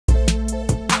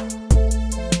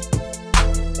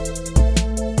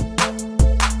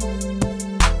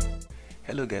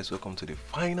Hello guys, welcome to the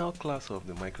final class of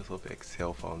the Microsoft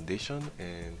Excel Foundation,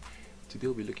 and today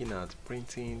we'll be looking at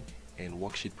printing and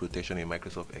worksheet protection in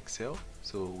Microsoft Excel.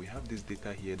 So we have this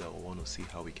data here that we want to see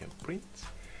how we can print,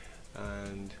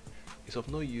 and it's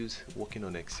of no use working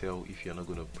on Excel if you're not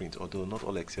going to print, although not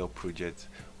all Excel projects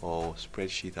or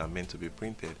spreadsheets are meant to be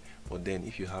printed, but then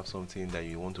if you have something that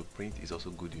you want to print, it's also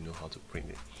good you know how to print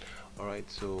it. Alright,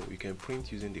 so you can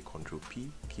print using the Ctrl P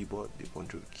keyboard, the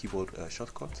Ctrl keyboard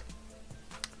shortcut,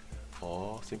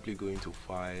 or simply go into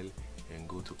file and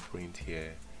go to print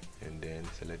here, and then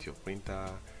select your printer,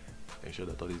 ensure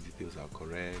that all these details are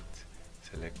correct,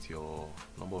 select your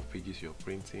number of pages you're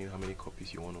printing, how many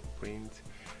copies you want to print,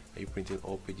 are you printing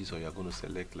all pages or you're going to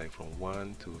select like from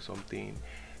 1 to something,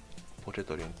 portrait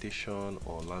orientation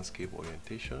or landscape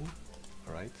orientation.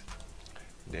 Alright,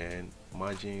 then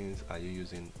margins, are you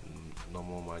using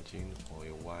normal margin or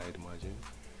a wide margin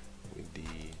with the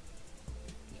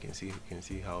you can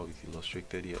see how it's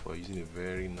illustrated here, or using a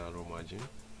very narrow margin.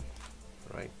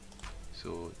 Right,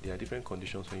 so there are different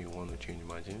conditions when you want to change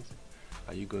margins.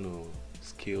 Are you going to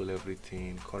scale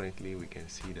everything? Currently we can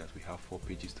see that we have 4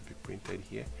 pages to be printed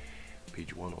here,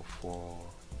 page 1 of 4,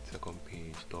 second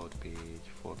page, third page,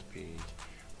 fourth page.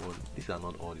 Well, these are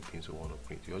not all the things we want to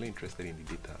print. We're only interested in the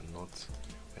data,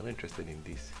 we're not interested in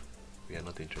this, we are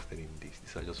not interested in this.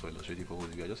 These are just for illustrative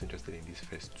purposes. We are just interested in these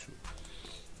first 2.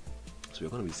 So we're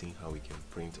going to be seeing how we can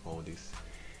print all this.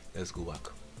 Let's go back.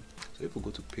 So if we go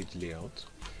to page layout,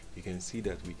 you can see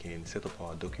that we can set up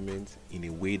our document in a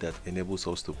way that enables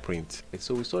us to print. And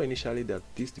so we saw initially that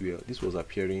this was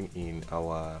appearing in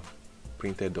our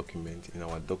printed document, in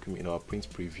our print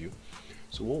preview.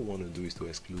 So what we want to do is to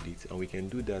exclude it, and we can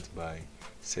do that by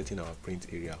setting our print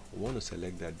area. We want to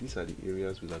select that these are the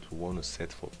areas that we want to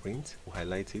set for print. We'll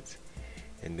highlight it,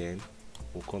 and then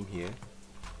we'll come here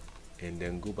and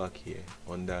then go back here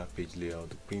under page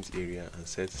layout, print area, and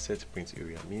set print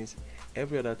area. Means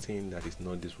every other thing that is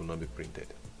not this will not be printed.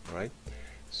 Alright,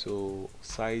 so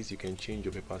size, you can change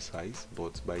your paper size,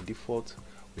 but by default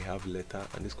we have letter,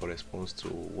 and this corresponds to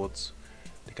what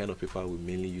the kind of paper we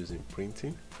mainly use in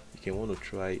printing. You can want to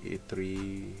try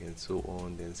A3 and so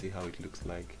on, then see how it looks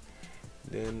like.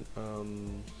 Then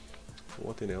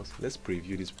what else? Let's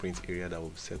preview this print area that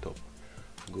we've set up.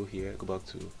 Go here, go back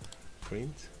to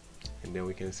print, and then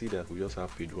we can see that we just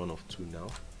have page 1 of 2 now,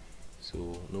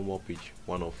 so no more page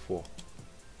 1 of 4.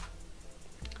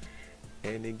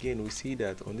 And again we see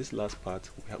that on this last part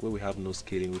where we have no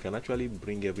scaling, we can actually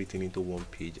bring everything into one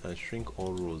page and shrink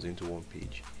all rows into one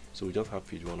page. So we just have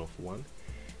page 1 of 1,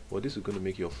 but this is going to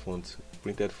make your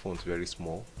printed font very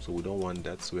small, so we don't want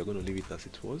that, so we're going to leave it as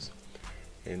it was.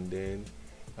 And then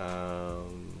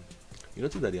you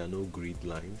notice that there are no grid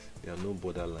lines, there are no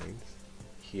border lines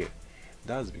here.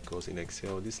 That's because in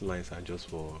Excel these lines are just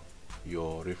for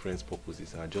your reference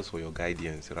purposes, are just for your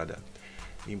guidance rather.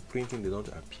 In printing they don't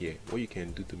appear. What you can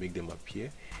do to make them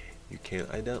appear, you can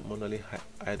either manually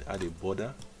add a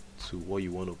border to what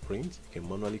you want to print. You can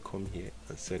manually come here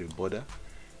and set a border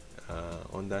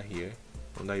under here,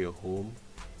 under your home,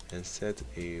 and set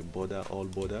a border, all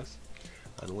borders,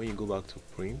 and when you go back to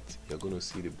print you're going to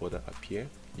see the border appear.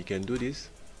 You can do this,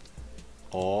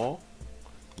 or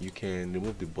you can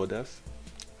remove the borders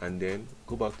and then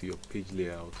go back to your page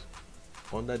layout.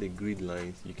 Under the grid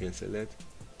lines you can select,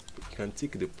 you can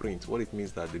tick the print. What it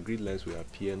means that the grid lines will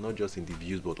appear not just in the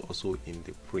views but also in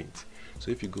the print.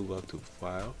 So if you go back to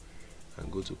file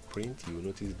and go to print, you will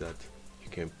notice that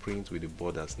you can print with the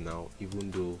borders now,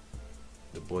 even though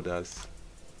the borders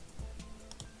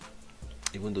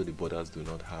do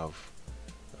not have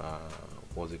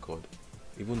what's it called,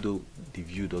 even though the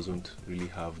view doesn't really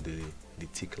have the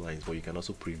tick lines, but you can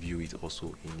also preview it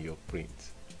also in your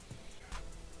print.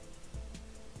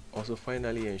 Also,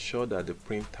 finally, ensure that the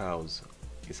print tiles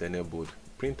is enabled.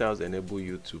 Print tiles enable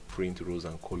you to print rows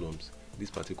and columns. These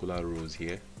particular rows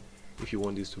here, if you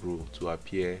want this row to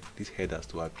appear, these headers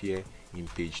to appear in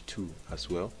page 2 as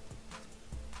well,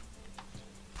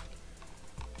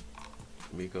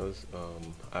 because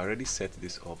I already set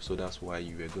this up, so that's why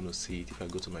you are going to see it. If I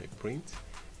go to my print,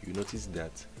 you notice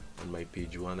that on my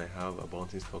page 1 I have a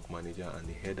bouncing stock manager and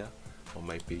the header. On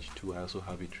my page 2 I also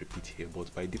have it repeat here,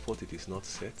 but by default it is not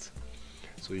set.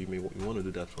 So you want to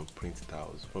do that from print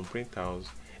tiles. From print tiles,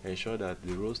 ensure that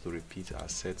the rows to repeat are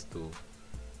set to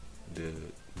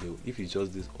if it's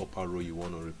just this upper row you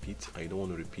want to repeat and you don't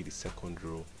want to repeat the second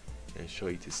row, ensure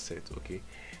it is set. Okay,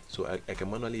 so I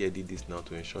can manually edit this now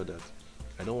to ensure that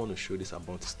I don't want to show this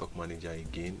about stock manager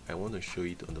again. I want to show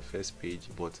it on the first page,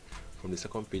 but from the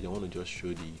second page I want to just show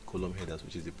the column headers,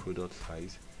 which is the product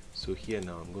size. So here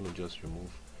now I'm going to just remove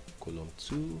column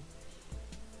 2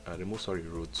 remove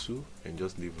row 2 and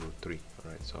just leave row 3.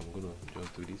 All right, so I'm going to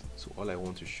just do this. So all I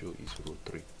want to show is row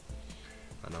 3,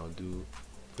 and I'll do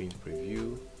print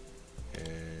preview.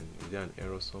 And is there an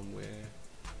error somewhere?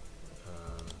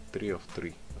 3 of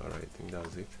 3. All right, I think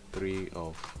that's it. 3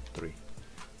 of 3.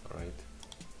 All right,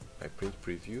 I print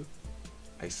preview.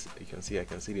 You can see I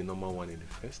can see the normal one in the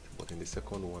first, but in the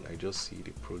second one I just see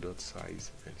the product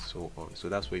size and so on. So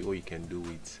that's what you can do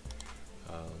with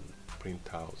print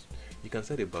tiles. You can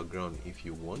set a background if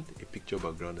you want, a picture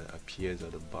background that appears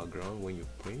at the background when you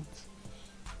print.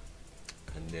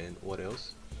 And then what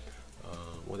else?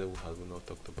 What else have we not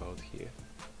talked about here?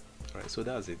 All right, so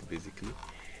that's it basically.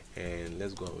 And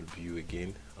let's go and view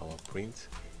again our print.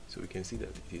 So we can see that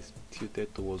it is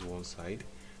tilted towards one side.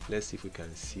 Let's see if we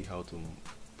can see how to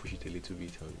push it a little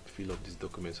bit and fill up this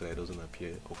document so it doesn't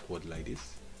appear awkward like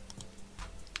this.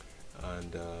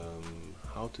 And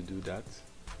how to do that,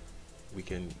 we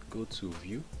can go to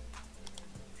view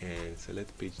and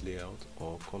select page layout,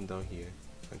 or come down here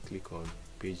and click on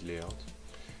page layout.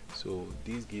 So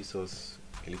this gives us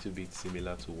a little bit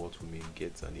similar to what we may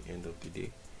get at the end of the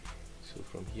day. So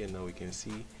from here now we can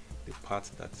see the parts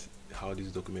that how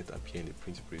this document appear in the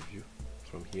print preview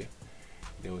from here.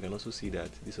 Then we can also see that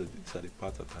these are the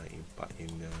parts that are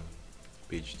in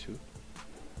page 2.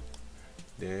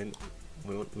 Then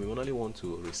we only want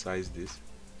to resize this,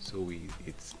 so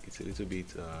it's a little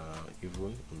bit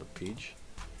even on the page.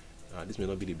 This may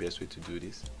not be the best way to do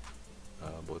this,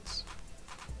 but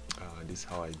this is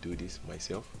how I do this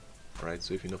myself. Alright,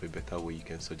 so if you know of a better way, you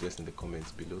can suggest in the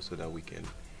comments below so that we can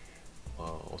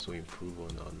also improve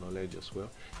on our knowledge as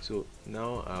well. So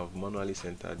now I've manually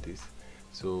centered this.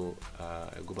 So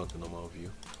I go back to normal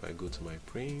view. If I go to my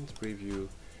print preview,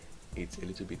 it's a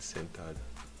little bit centered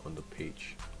on the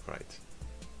page, right?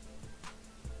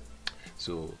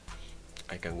 So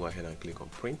I can go ahead and click on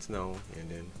print now and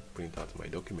then print out my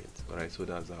document. All right, so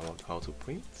that's how to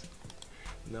print.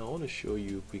 Now I want to show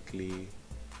you quickly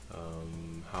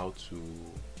how to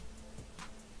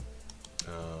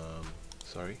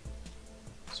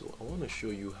so I want to show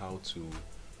you how to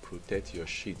protect your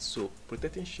sheet. So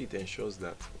protecting sheet ensures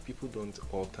that people don't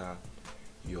alter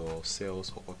your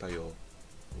cells or alter your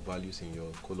values in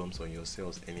your columns or your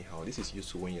cells anyhow. This is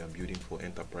useful when you are building for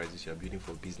enterprises, you are building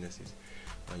for businesses,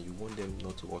 and you want them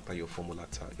not to alter your formula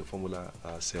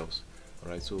cells.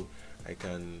 All right, so I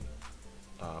can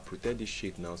protect this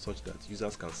sheet now such that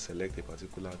users can select a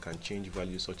particular, can change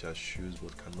values such as shoes,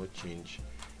 but cannot change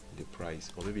the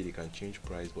price, or maybe they can change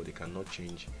price but they cannot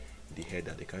change the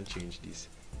header, they can't change this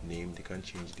name, they can't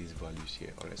change these values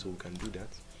here. All right, so we can do that.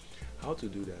 How to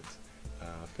do that?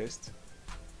 First,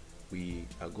 we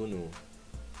are going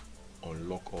to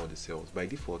unlock all the cells. By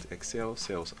default, Excel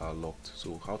cells are locked.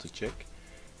 So how to check?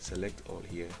 Select all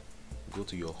here, go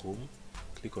to your home,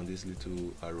 click on this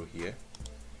little arrow here,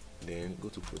 then go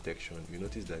to protection. You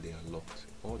notice that they are locked.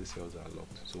 All the cells are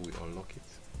locked, so we unlock it.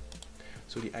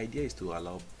 So the idea is to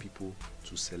allow people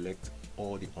to select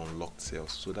all the unlocked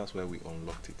cells. So that's why we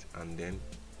unlocked it, and then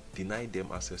deny them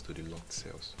access to the locked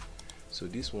cells. So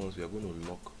these ones we are going to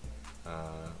lock.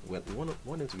 We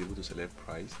want them to be able to select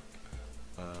price.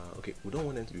 Okay, we don't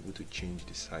want them to be able to change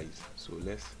the size. So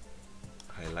let's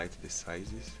highlight the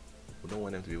sizes. We don't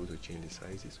want them to be able to change the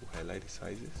sizes. We'll highlight the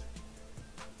sizes.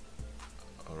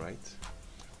 All right,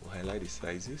 we'll highlight the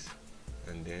sizes,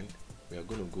 and then we are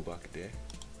going to go back there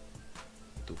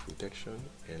to protection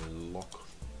and lock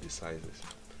the sizes.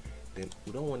 Then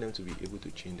we don't want them to be able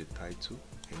to change the title,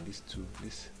 and this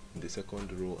in the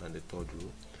second row and the third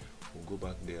row. We'll go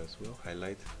back there as well,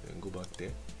 highlight and go back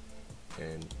there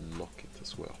and lock it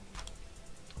as well.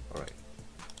 All right,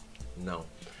 now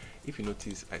if you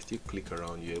notice I still click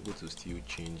around, you're able to still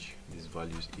change these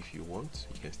values if you want.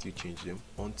 You can still change them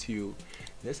until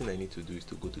next thing I need to do is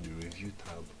to go to the review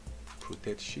tab,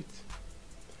 protect sheet.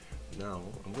 Now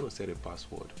I'm going to set a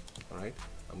password. All right,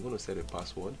 I'm going to set a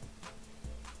password.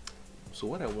 So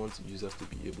what I want users to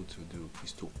be able to do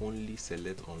is to only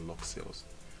select unlock cells.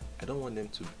 I don't want them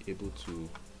to be able to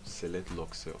select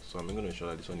locked cells, so I'm going to ensure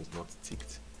that this one is not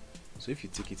ticked. So if you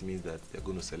tick it, means that they're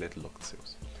going to select locked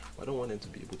cells. But I don't want them to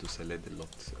be able to select the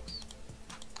locked cells.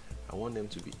 I want them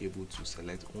to be able to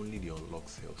select only the unlocked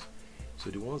cells. So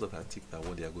the ones that are ticked are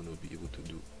what they are going to be able to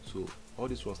do. So all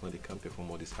these ones now, they can't perform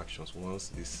all these actions once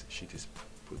this sheet is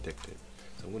protected.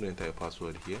 So I'm going to enter a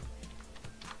password here.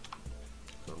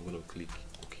 So I'm going to click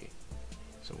OK.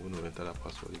 So I'm going to enter that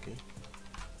password again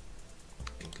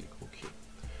and click OK.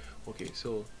 Okay,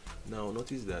 so now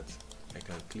notice that I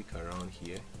can click around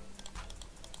here,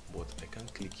 but I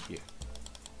can't click here.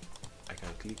 I can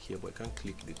click here, but I can't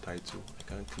click the title. I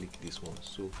can't click this one.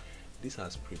 So this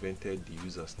has prevented the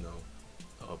users now,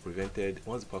 prevented,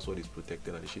 once the password is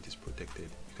protected and the sheet is protected,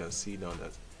 you can see now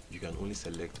that you can only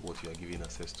select what you are giving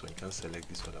access to, and you can't select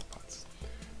these other parts.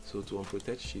 So to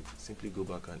unprotect sheet, simply go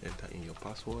back and enter in your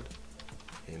password,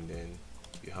 and then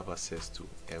you have access to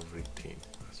everything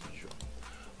as usual.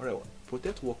 Alright,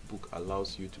 protect workbook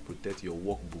allows you to protect your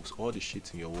workbooks, all the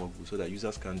sheets in your workbook, so that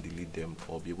users can't delete them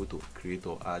or be able to create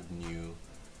or add new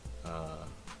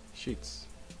sheets.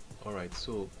 Alright,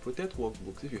 so protect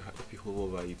workbooks, if you hover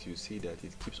over it, you see that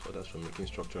it keeps others from making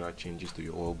structural changes to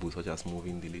your workbook, such as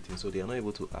moving, deleting, so they are not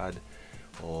able to add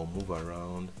or move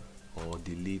around or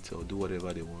delete or do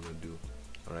whatever they want to do.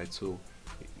 Alright, so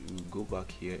you go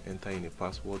back here, enter in a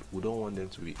password. We don't want them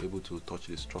to be able to touch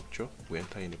the structure. We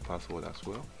enter in a password as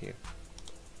well here.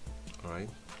 Alright,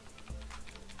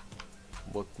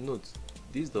 but note,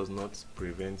 this does not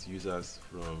prevent users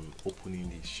from opening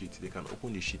the sheet. They can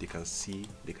open the sheet, they can see,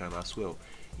 they can as well.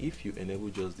 If you enable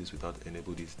just this without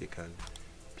enable this, they can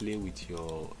play with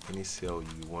your any cell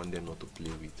you want them not to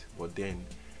play with. But then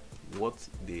what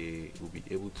they will be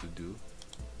able to do,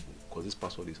 because this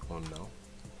password is on now,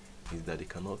 is that they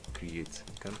cannot create,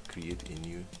 a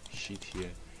new sheet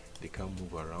here. They can't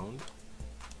move around,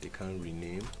 they can't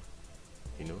rename,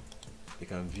 you know, they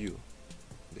can view,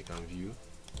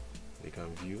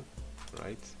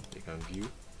 right? They can view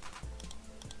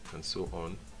and so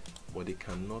on, but they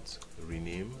cannot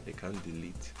rename, they can't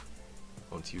delete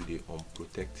until they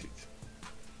unprotect it,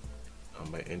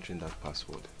 and by entering that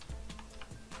password.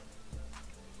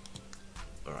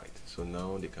 Alright, so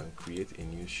now they can create a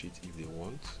new sheet if they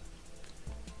want.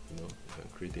 You know, they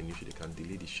can create a new sheet, they can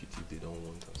delete the sheet if they don't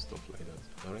want, and stuff like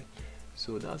that. Alright,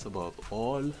 so that's about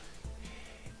all.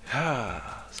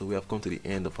 So we have come to the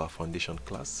end of our foundation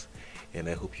class, and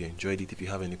I hope you enjoyed it. If you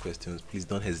have any questions, please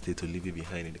don't hesitate to leave it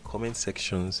behind in the comment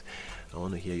sections. I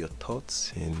want to hear your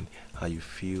thoughts and how you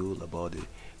feel about the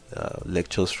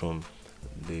lectures from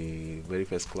the very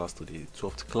first class to the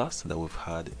 12th class that we've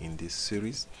had in this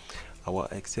series. Our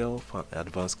Excel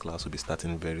advanced class will be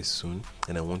starting very soon,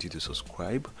 and I want you to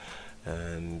subscribe,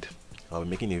 and I'll be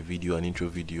making a video, an intro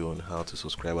video on how to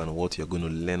subscribe and what you're going to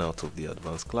learn out of the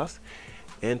advanced class.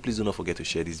 And please do not forget to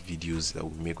share these videos that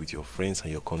we make with your friends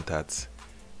and your contacts.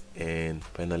 And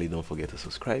finally, don't forget to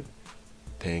subscribe.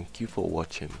 Thank you for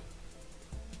watching.